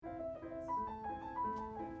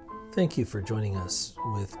Thank you for joining us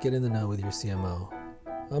with Get in the Know with your CMO.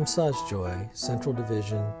 I'm Saj Joy, Central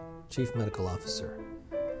Division Chief Medical Officer.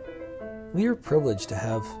 We are privileged to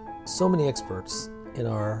have so many experts in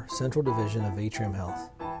our Central Division of Atrium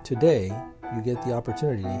Health. Today, you get the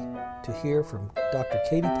opportunity to hear from Dr.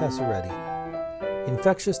 Katie Passaretti,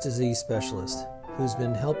 infectious disease specialist, who's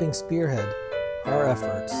been helping spearhead our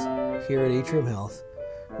efforts here at Atrium Health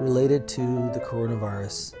related to the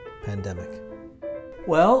coronavirus pandemic.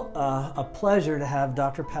 Well, a pleasure to have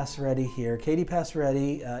Dr. Passaretti here. Katie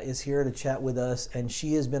Passaretti is here to chat with us, and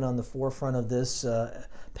she has been on the forefront of this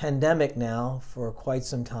pandemic now for quite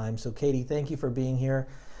some time. So, Katie, thank you for being here.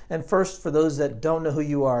 And first, for those that don't know who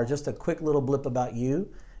you are, just a quick little blip about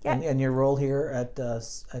you and your role here at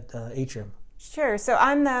Atrium. Sure. So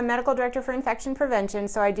I'm the medical director for infection prevention.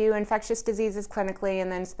 So I do infectious diseases clinically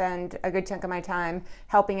and then spend a good chunk of my time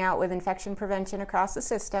helping out with infection prevention across the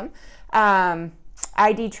system.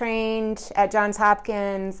 ID trained at Johns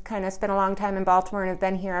Hopkins, kind of spent a long time in Baltimore and have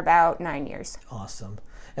been here about 9 years. Awesome.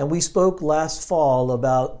 And we spoke last fall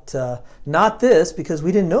about, not this, because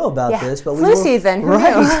we didn't know about this, but flu season.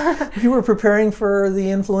 Right. You were preparing for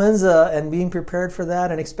the influenza and being prepared for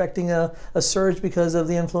that and expecting a surge because of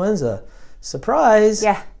the influenza. Surprise.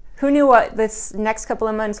 Yeah. Who knew what this next couple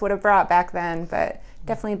of months would have brought back then, but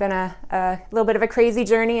definitely been a little bit of a crazy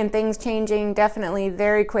journey and things changing definitely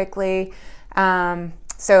very quickly.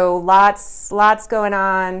 So lots going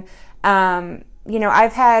on.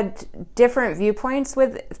 I've had different viewpoints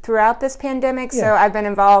throughout this pandemic. So I've been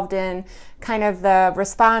involved in kind of the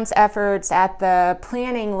response efforts at the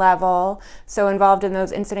planning level. So involved in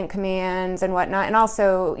those incident commands and whatnot. And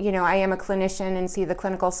also, I am a clinician and see the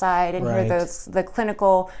clinical side and hear the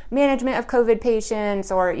clinical management of COVID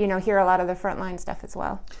patients or, hear a lot of the frontline stuff as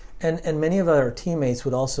well. And many of our teammates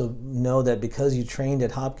would also know that because you trained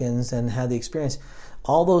at Hopkins and had the experience,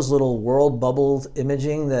 all those little world bubble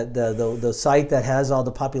imaging, that the site that has all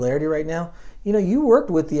the popularity right now, you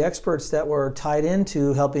worked with the experts that were tied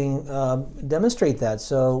into helping demonstrate that.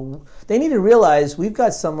 So they need to realize we've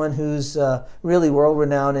got someone who's really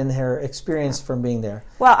world-renowned in her experience from being there.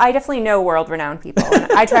 Well, I definitely know world-renowned people,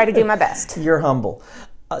 and I try to do my best. You're humble.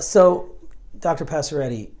 So, Dr.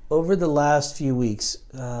 Passaretti, over the last few weeks,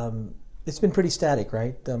 it's been pretty static,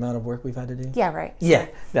 right? The amount of work we've had to do? Yeah, right. Yeah,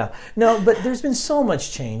 no, but there's been so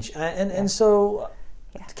much change. And so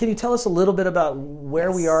can you tell us a little bit about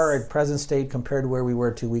where we are at present state compared to where we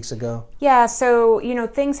were 2 weeks ago? Yeah, so,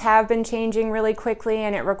 things have been changing really quickly,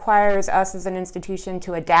 and it requires us as an institution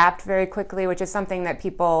to adapt very quickly, which is something that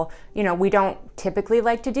people, we don't typically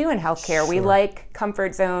like to do in healthcare. Sure. We like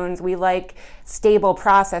comfort zones. We like stable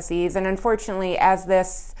processes. And unfortunately, as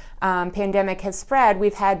this pandemic has spread,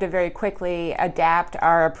 we've had to very quickly adapt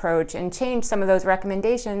our approach and change some of those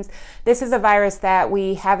recommendations. This is a virus that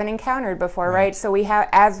we haven't encountered before, right? So we have,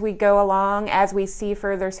 as we go along, as we see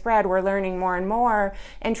further spread, we're learning more and more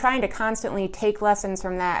and trying to constantly take lessons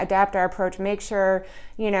from that, adapt our approach, make sure,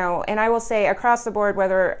 and I will say across the board,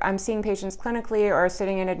 whether I'm seeing patients clinically or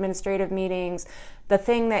sitting in administrative meetings, the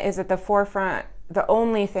thing that is at the forefront, the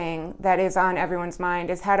only thing that is on everyone's mind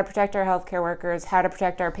is how to protect our healthcare workers, how to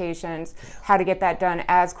protect our patients, how to get that done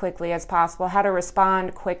as quickly as possible, how to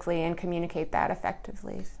respond quickly and communicate that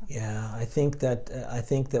effectively. So. Yeah, I think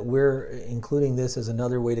that we're including this as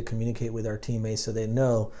another way to communicate with our teammates so they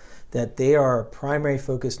know that they are primary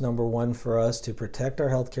focus number one for us to protect our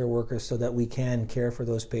healthcare workers so that we can care for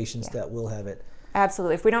those patients that will have it.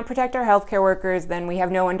 Absolutely. If we don't protect our healthcare workers, then we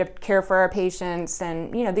have no one to care for our patients.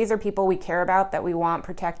 And, these are people we care about that we want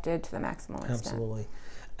protected to the maximal extent. Absolutely.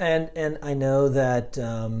 And I know that,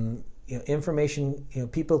 information,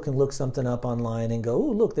 people can look something up online and go,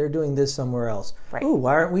 oh, look, they're doing this somewhere else. Right. Oh,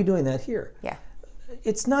 why aren't we doing that here? Yeah.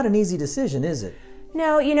 It's not an easy decision, is it?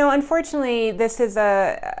 No, unfortunately, this is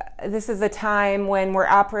a time when we're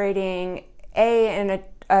operating, in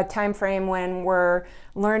a time frame when we're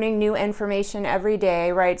learning new information every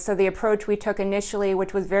day, right? So the approach we took initially,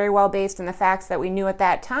 which was very well based in the facts that we knew at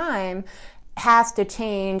that time, has to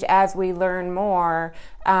change as we learn more.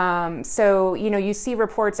 So, you see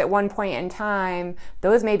reports at one point in time,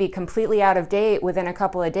 those may be completely out of date within a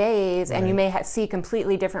couple of days, and you may see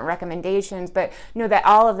completely different recommendations, but that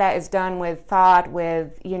all of that is done with thought,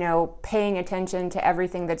 with, paying attention to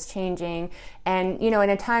everything that's changing. And, in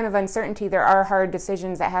a time of uncertainty, there are hard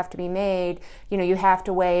decisions that have to be made. You have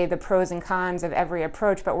to weigh the pros and cons of every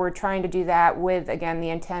approach, but we're trying to do that with, again, the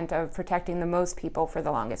intent of protecting the most people for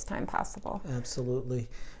the longest time possible. Absolutely.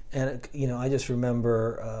 And, I just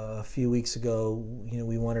remember a few weeks ago,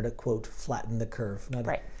 we wanted to, quote, flatten the curve. Not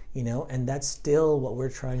and that's still what we're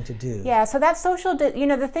trying to do. Yeah, so that social,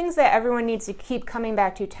 the things that everyone needs to keep coming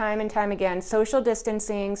back to time and time again, social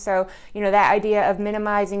distancing, so, that idea of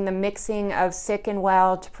minimizing the mixing of sick and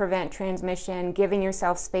well to prevent transmission, giving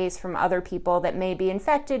yourself space from other people that may be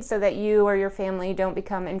infected so that you or your family don't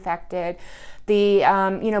become infected. The,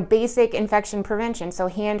 basic infection prevention, so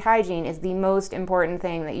hand hygiene is the most important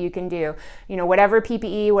thing that you can do. Whatever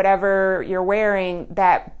PPE, whatever you're wearing,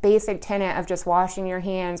 that basic tenet of just washing your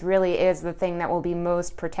hands really is the thing that will be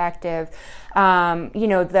most protective.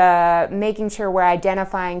 The making sure we're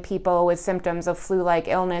identifying people with symptoms of flu-like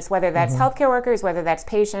illness, whether that's healthcare workers, whether that's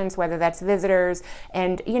patients, whether that's visitors,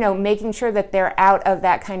 and, making sure that they're out of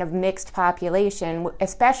that kind of mixed population,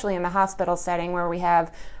 especially in the hospital setting where we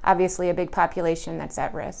have obviously a big population that's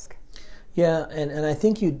at risk. Yeah, and I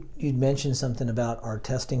think you'd mentioned something about our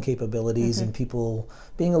testing capabilities and people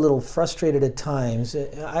being a little frustrated at times.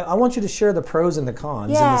 I want you to share the pros and the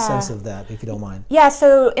cons in the sense of that, if you don't mind. Yeah,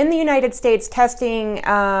 so in the United States, testing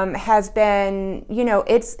has been,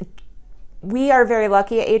 we are very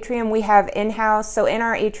lucky at Atrium. We have in-house, so in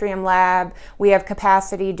our Atrium lab, we have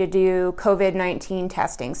capacity to do COVID-19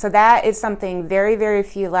 testing. So that is something very, very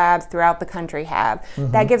few labs throughout the country have.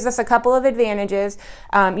 That gives us a couple of advantages.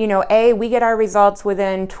 We get our results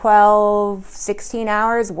within 12, 16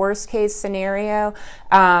 hours, worst case scenario.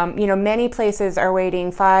 Many places are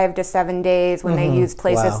waiting 5 to 7 days when they use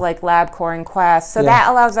places like LabCorp and Quest. So that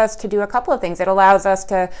allows us to do a couple of things. It allows us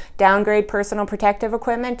to downgrade personal protective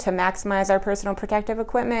equipment to maximize our personal protective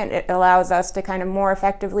equipment. It allows us to kind of more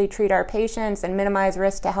effectively treat our patients and minimize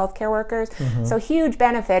risk to healthcare workers. So huge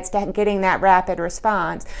benefits to getting that rapid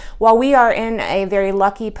response. While we are in a very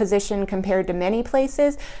lucky position compared to many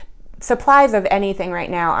places, supplies of anything right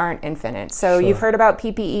now aren't infinite. So you've heard about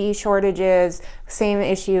PPE shortages, same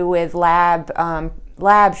issue with lab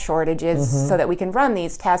shortages so that we can run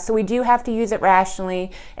these tests. So we do have to use it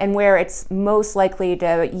rationally and where it's most likely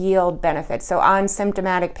to yield benefits. So on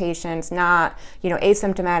symptomatic patients, not,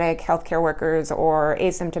 asymptomatic healthcare workers or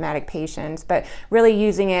asymptomatic patients, but really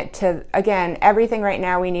using it to, again, everything right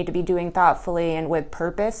now we need to be doing thoughtfully and with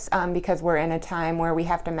purpose because we're in a time where we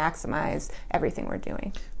have to maximize everything we're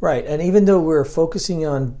doing. Right, and even though we're focusing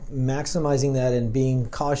on maximizing that and being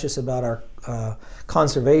cautious about our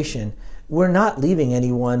conservation, we're not leaving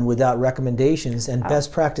anyone without recommendations and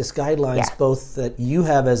best practice guidelines, both that you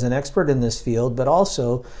have as an expert in this field, but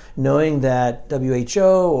also knowing that WHO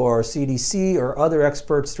or CDC or other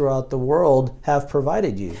experts throughout the world have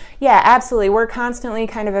provided you. Yeah, absolutely. We're constantly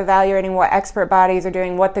kind of evaluating what expert bodies are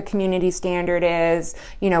doing, what the community standard is,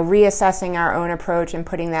 reassessing our own approach and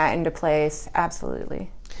putting that into place.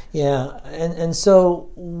 Absolutely. Yeah, and so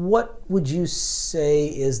what would you say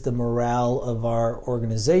is the morale of our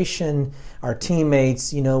organization, our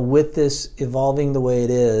teammates, with this evolving the way it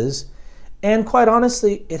is? And quite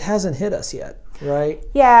honestly, it hasn't hit us yet, right?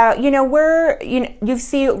 Yeah, you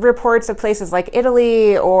see reports of places like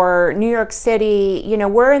Italy or New York City,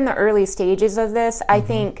 we're in the early stages of this. I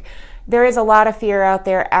think there is a lot of fear out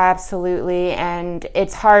there, absolutely, and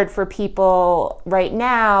it's hard for people right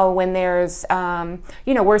now when there's,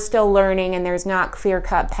 we're still learning and there's not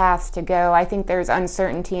clear-cut paths to go. I think there's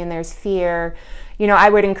uncertainty and there's fear. I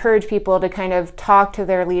would encourage people to kind of talk to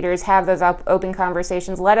their leaders, have those open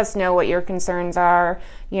conversations, let us know what your concerns are.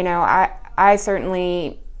 I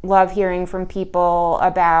certainly love hearing from people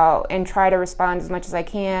about and try to respond as much as I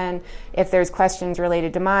can if there's questions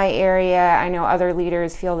related to my area. I know other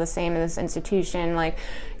leaders feel the same in this institution.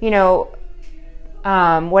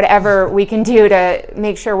 Whatever we can do to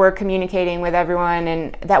make sure we're communicating with everyone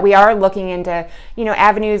and that we are looking into,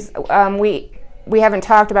 avenues. We haven't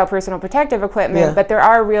talked about personal protective equipment, but there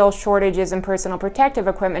are real shortages in personal protective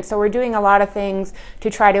equipment. So we're doing a lot of things to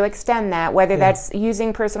try to extend that, whether that's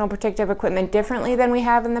using personal protective equipment differently than we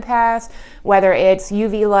have in the past, whether it's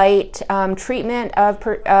UV light treatment of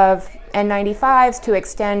N95s to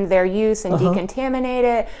extend their use and decontaminate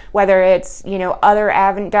it, whether it's,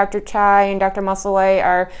 Dr. Chai and Dr. Musselwhite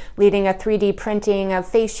are leading a 3D printing of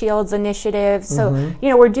face shields initiative. So,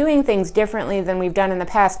 we're doing things differently than we've done in the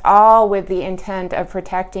past, all with the intent of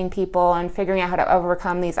protecting people and figuring out how to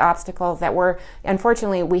overcome these obstacles that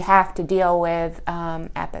unfortunately, we have to deal with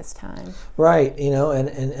at this time. Right,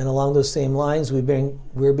 and along those same lines, we're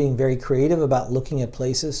being very creative about looking at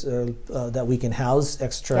places that we can house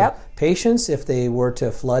extra patients if they were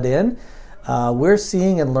to flood in. We're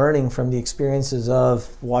seeing and learning from the experiences of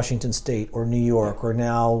Washington State or New York or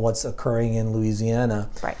now what's occurring in Louisiana.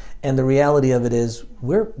 Right. And the reality of it is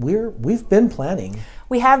we've been planning.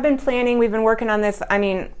 We have been planning. We've been working on this.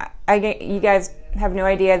 you guys have no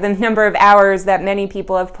idea the number of hours that many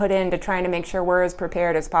people have put into trying to make sure we're as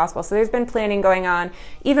prepared as possible. So there's been planning going on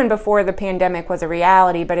even before the pandemic was a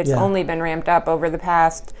reality, but it's only been ramped up over the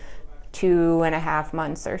past 2.5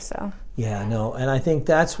 months or so. Yeah, no, and I think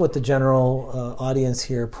that's what the general audience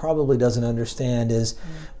here probably doesn't understand is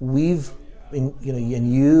we've, and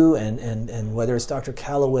you and whether it's Dr.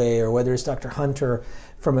 Calloway or whether it's Dr. Hunter,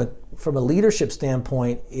 from a leadership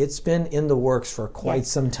standpoint, it's been in the works for quite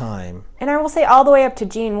some time. And I will say all the way up to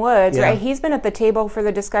Gene Woods, right? He's been at the table for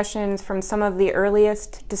the discussions from some of the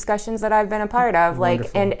earliest discussions that I've been a part of.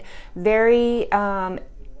 Wonderful. And very,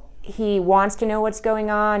 he wants to know what's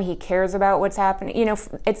going on. He cares about what's happening.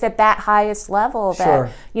 It's at that highest level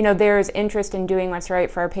that, there's interest in doing what's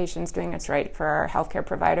right for our patients, doing what's right for our healthcare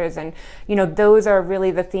providers. And, those are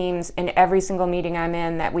really the themes in every single meeting I'm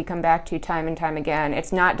in that we come back to time and time again.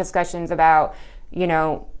 It's not discussions about,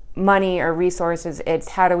 money or resources. It's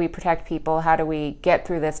how do we protect people? How do we get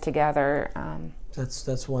through this together?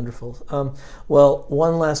 That's wonderful. Well,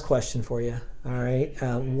 one last question for you. All right.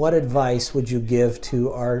 What advice would you give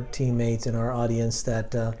to our teammates and our audience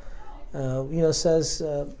that, says,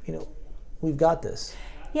 we've got this?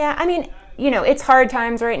 Yeah, I mean, it's hard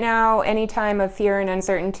times right now. Any time of fear and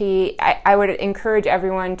uncertainty, I would encourage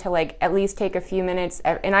everyone to at least take a few minutes,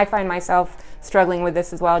 and I find myself struggling with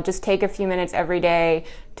this as well, just take a few minutes every day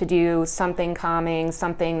to do something calming,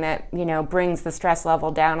 something that, brings the stress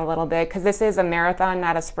level down a little bit, because this is a marathon,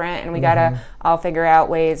 not a sprint, and we got to all figure out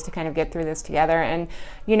ways to kind of get through this together. And,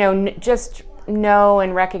 just know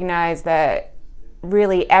and recognize that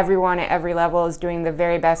really everyone at every level is doing the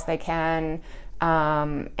very best they can.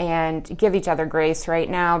 And give each other grace right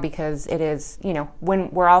now, because it is,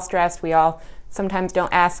 when we're all stressed, we all sometimes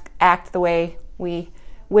don't act the way we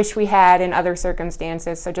wish we had in other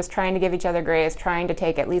circumstances. So just trying to give each other grace, trying to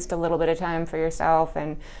take at least a little bit of time for yourself,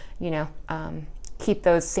 and keep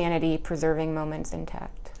those sanity preserving moments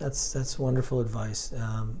intact. That's wonderful advice,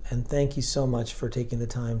 and thank you so much for taking the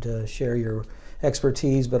time to share your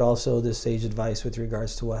expertise, but also this sage advice with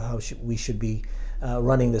regards to how we should be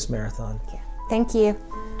running this marathon. Yeah. Thank you.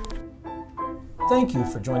 Thank you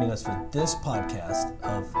for joining us for this podcast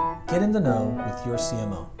of Get in the Know with Your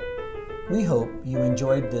CMO. We hope you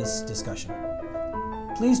enjoyed this discussion.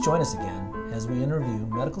 Please join us again as we interview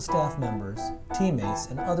medical staff members, teammates,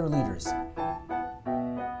 and other leaders.